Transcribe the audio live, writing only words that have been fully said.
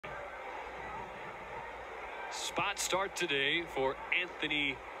spot start today for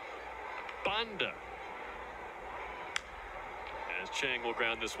Anthony Banda. As Chang will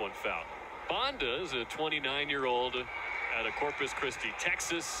ground this one foul. Banda is a 29-year-old out of Corpus Christi,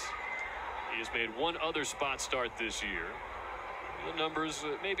 Texas. He has made one other spot start this year. The numbers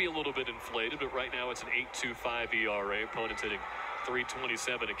may be a little bit inflated, but right now it's an 8.25 ERA. Opponents hitting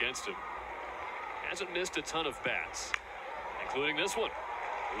 .327 against him. Hasn't missed a ton of bats, including this one.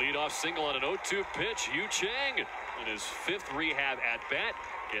 Leadoff single on an 0-2 pitch. Yu Chang in his 5th rehab at-bat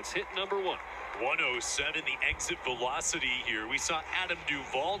gets hit number 1. 107 the exit velocity here. We saw Adam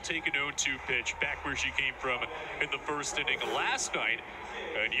Duvall take an 0-2 pitch back where she came from in the first inning last night.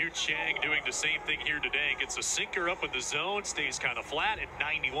 And Yu Chang doing the same thing here today. Gets a sinker up in the zone, stays kind of flat at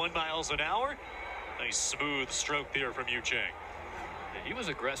 91 miles an hour. Nice smooth stroke there from Yu Chang. He was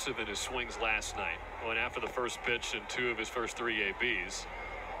aggressive in his swings last night, going after the first pitch in 2 of his first 3 ABs.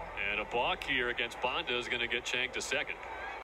 And a balk here against Banda is going to get Chang to second.